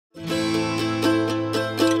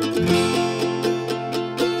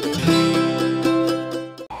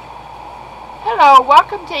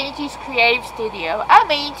welcome to Angie's Creative Studio.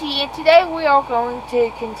 I'm Angie, and today we are going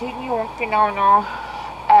to continue working on our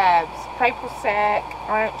paper sack,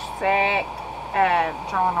 lunch sack,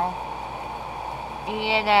 journal.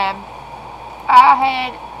 And I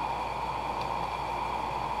had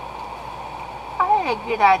a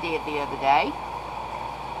good idea the other day,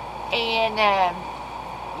 and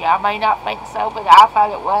y'all may not think so, but I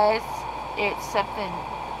thought it was. It's something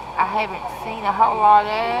I haven't seen a whole lot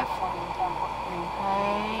of.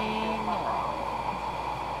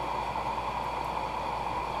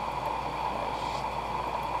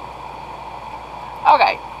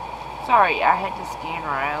 Okay, sorry, I had to scan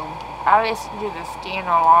around. I listen to the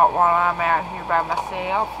scanner a lot while I'm out here by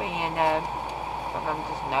myself, and because I'm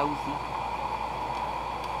just nosy.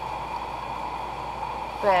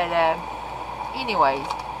 But anyways,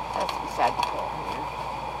 that's beside the point here.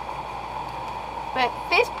 But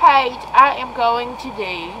this page I am going to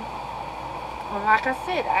do, well, like I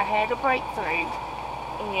said, I had a breakthrough,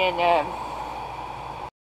 and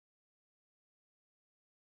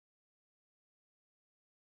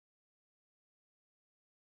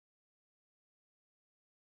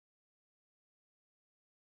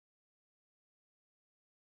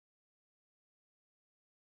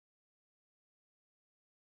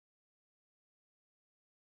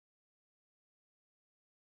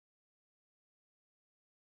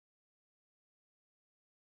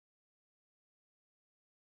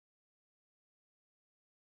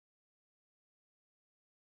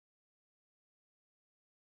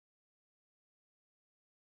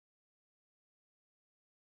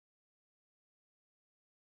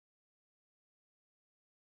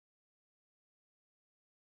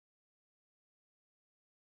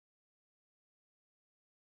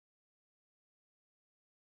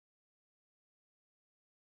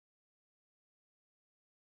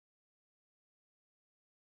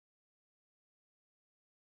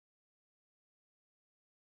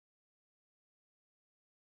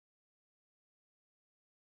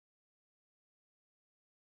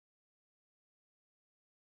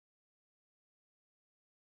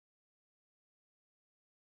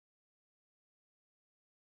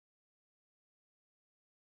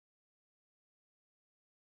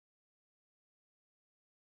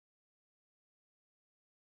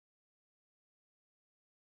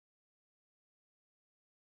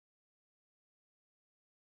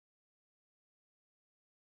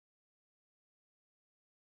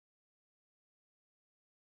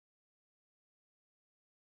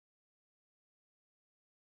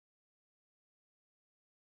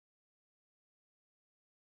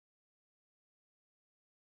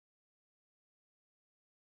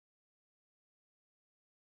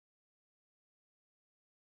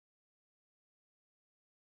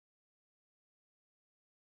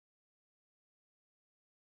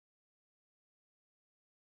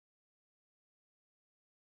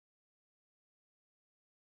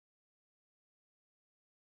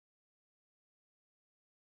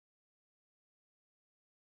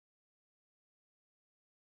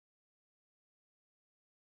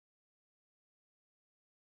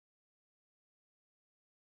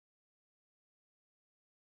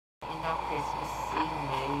in our Christmassy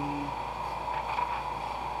mood.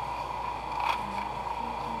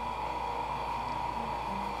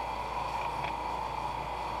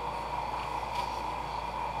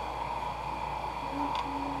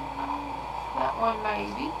 That one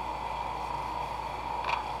maybe.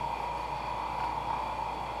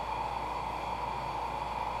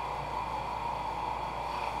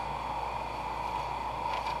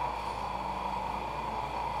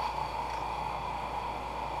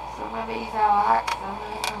 Some of these I like, some of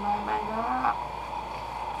them I may not.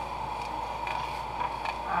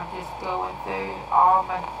 I'm just going through all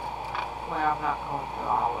my, well, I'm not going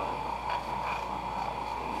through all of them.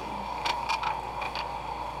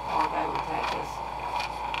 Or they would take us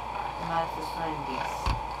a month of Sundays.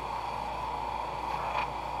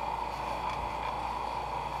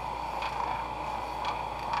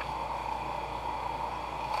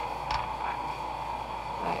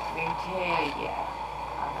 Let me tell ya.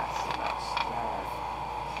 I got so much stuff.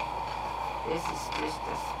 This is just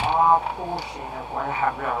a small portion of what I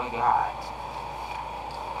really got.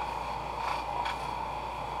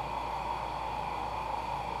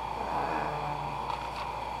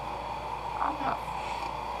 I'm not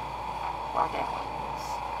sure what that one is.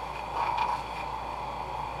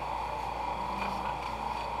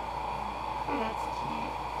 Oh, that's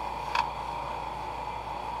cute.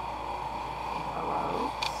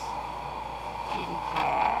 Envelopes. Kitty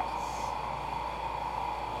cats.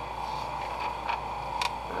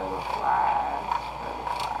 Butterflies.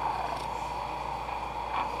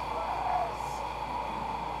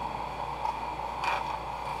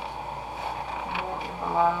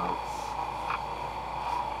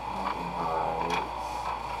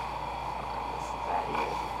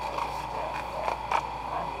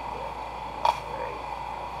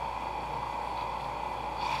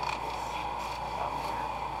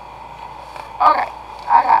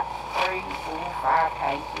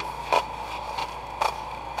 pages.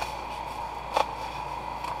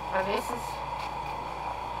 And this is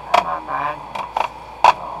how my mind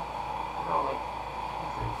really.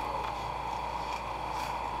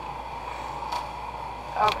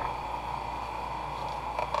 Okay.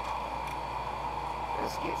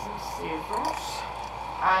 Let's get some scissors.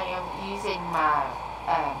 I am using my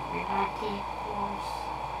memory keepers,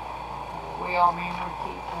 real memory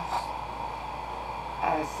keepers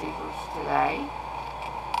scissors today.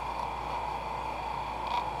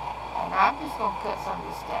 And I'm just going to cut some of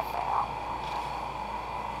this stuff out.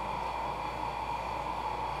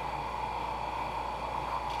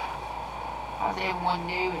 How's everyone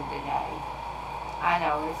doing today? I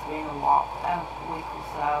know it's been a week or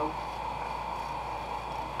so.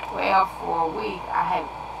 Well, for a week, I have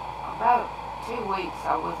about 2 weeks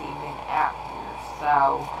I wasn't even out here,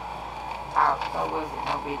 so there wasn't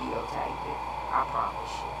no videotaping, I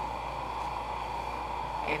promise you.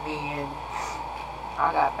 And then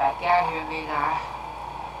I got back out here, and then I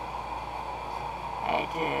had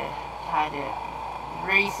to kind of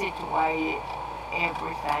resituate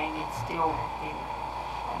everything and still,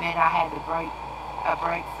 and then I had to break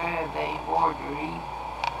for the embroidery,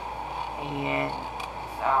 and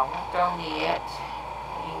so I worked on it,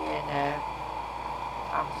 and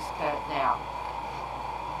I'm just cutting out.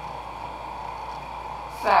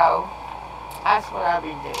 So that's what I've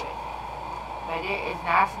been doing. But it is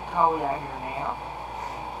nice and cold out here now.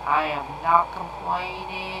 I am not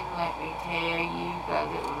complaining, let me tell you,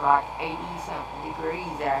 because it was like 80-something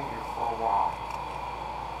degrees out here for a while.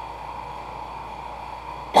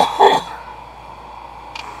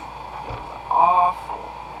 It was awful.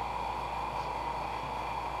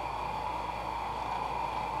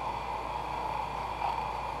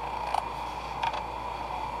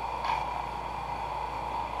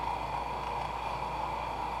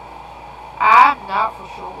 I'm not for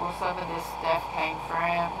sure where some of this stuff came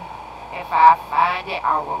from. If I find it,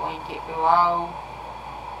 I will link it below.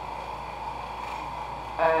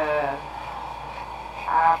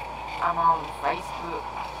 I'm on Facebook,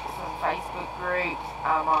 some Facebook groups.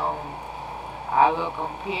 I look on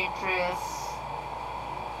Pinterest.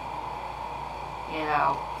 You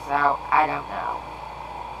know, so I don't know.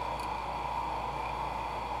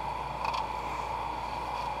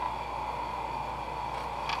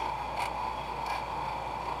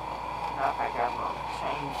 I think I'm going to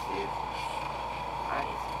change this. I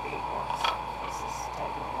need some big ones. This is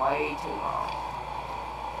taking way too long.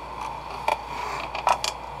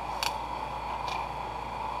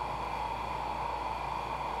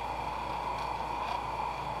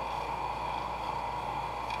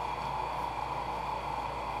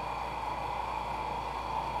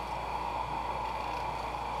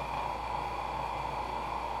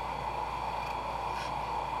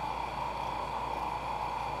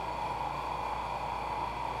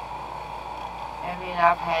 I mean,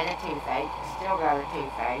 I've had a toothache, still got a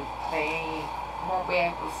toothache. They won't be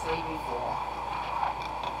able to see me for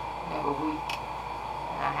another week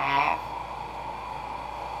and a half.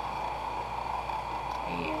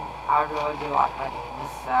 And I really do like my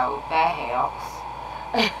dentist, so that helps.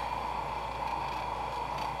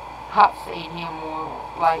 I've seen him more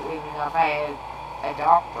lately than I've had a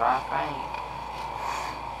doctor, I think.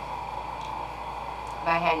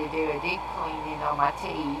 They had to do a deep cleaning on my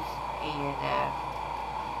teeth, and that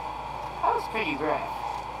was pretty rough.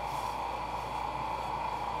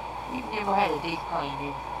 You've never had a deep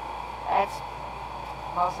cleaning. That's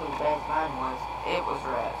mostly as bad as mine was. It was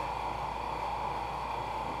rough.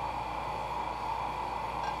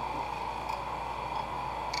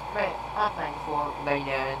 But I'm thankful they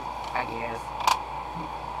done, I guess.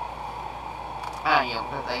 I am,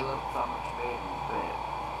 because they look so much better, but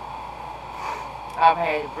I've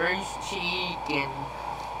had a bruised cheek and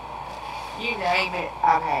you name it,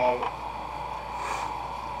 I've had it.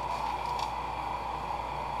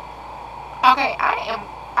 Okay,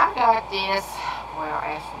 I got this, well,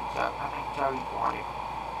 actually, I think Jody bought it.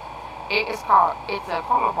 It's a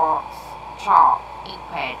color box chalk ink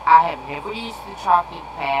pad. I have never used the chalk ink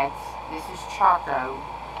pads. This is Choco,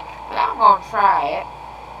 but I'm going to try it.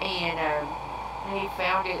 And he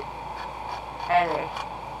found it at a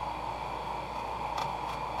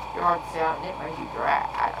yard sale, and it may be dry.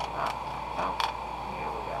 I don't know. Oh, here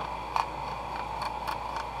we go.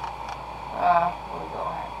 We're going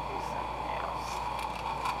to have to do something else.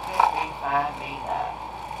 Let me find me that.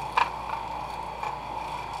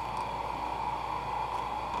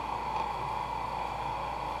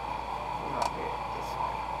 We're going to do it this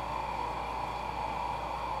way.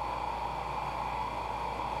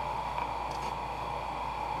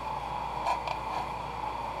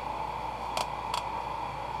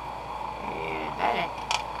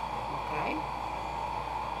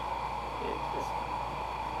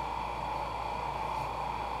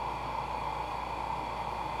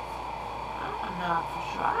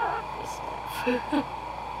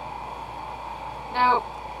 Nope.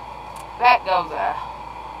 That goes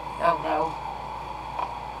oh no.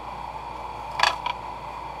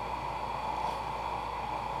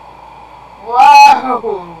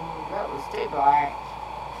 Whoa! That was too black.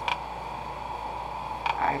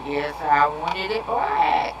 I guess I wanted it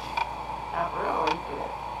black. Not really,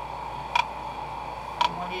 but I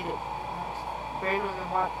wanted it better than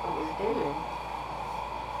what it was doing.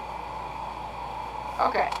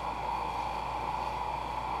 Okay.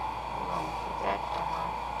 I'm going to put that down.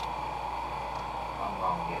 I'm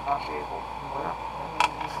going to get my bevel. Well, let me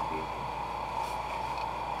get my bevel.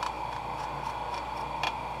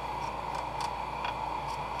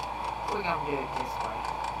 We're going to do it this way.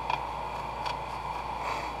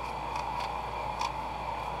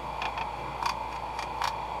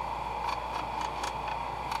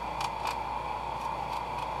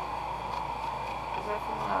 Because that's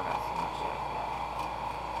the one I got so much of.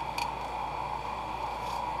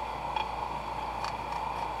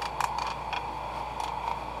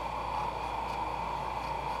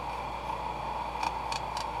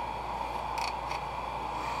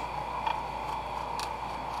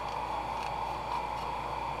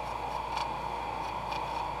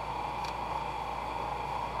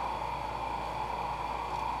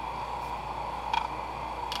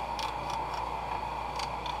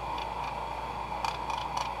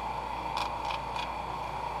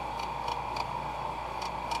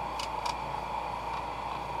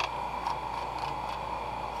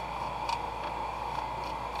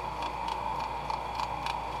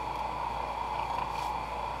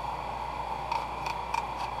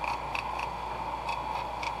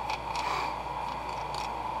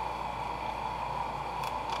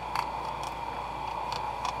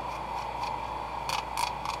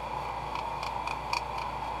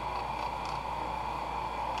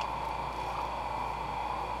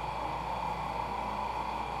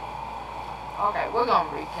 Okay, we're going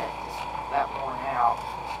to recut that one out.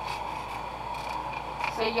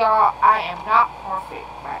 So y'all, I am not perfect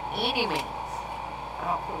by any means. I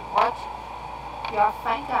don't care what y'all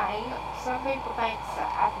think I am. Some people think so.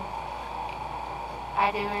 I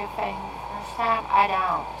do everything the first time. I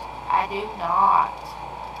don't. I do not.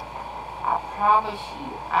 I promise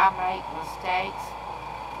you, I make mistakes.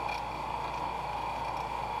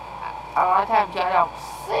 A lot of times y'all don't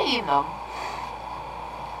see them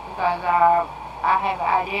because I have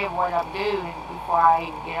an idea of what I'm doing before I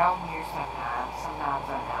even get on here sometimes. Sometimes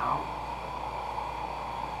I don't.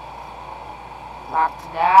 Like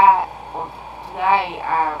today,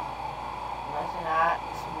 last night,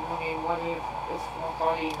 this morning, whatever, it's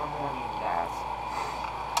 1:30 in the morning, guys.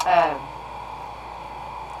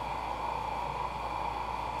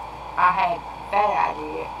 I had that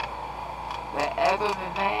idea, but other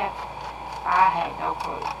than that, I had no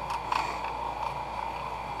clue.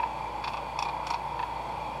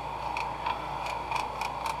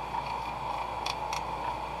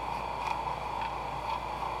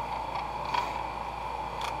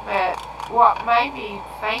 But what made me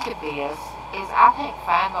think of this is I can't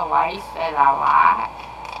find the lace that I like,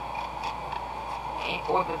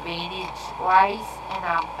 or the vintage lace, and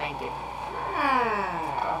I'm thinking,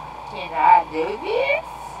 can I do this?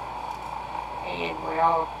 And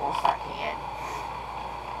well, of course I can.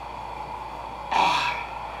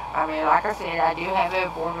 I mean, like I said, I do have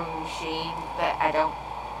a embroidery machine, but I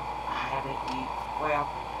haven't used, well,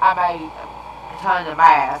 I made a ton of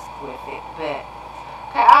masks with it, but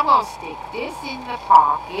okay, I'm going to stick this in the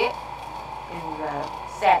pocket, in the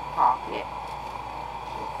sack pocket.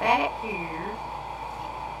 Put that here.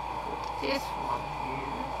 Put this one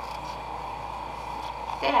here.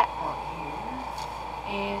 That one here.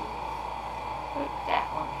 And put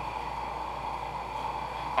that one here.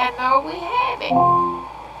 And there we have it.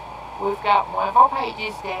 We've got one of our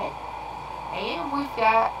pages done. And we've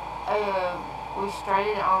got, we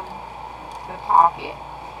started on the pocket.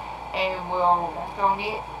 And we'll work on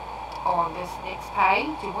it on this next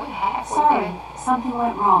page, and we're halfway done. Something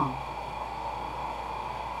went wrong.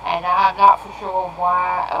 And I'm not for sure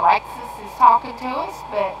why Alexis is talking to us,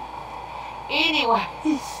 but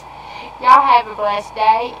anyways, y'all have a blessed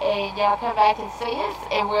day, and y'all come back and see us,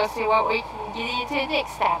 and we'll see what we can get into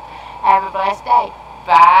next time. Have a blessed day.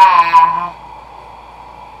 Bye.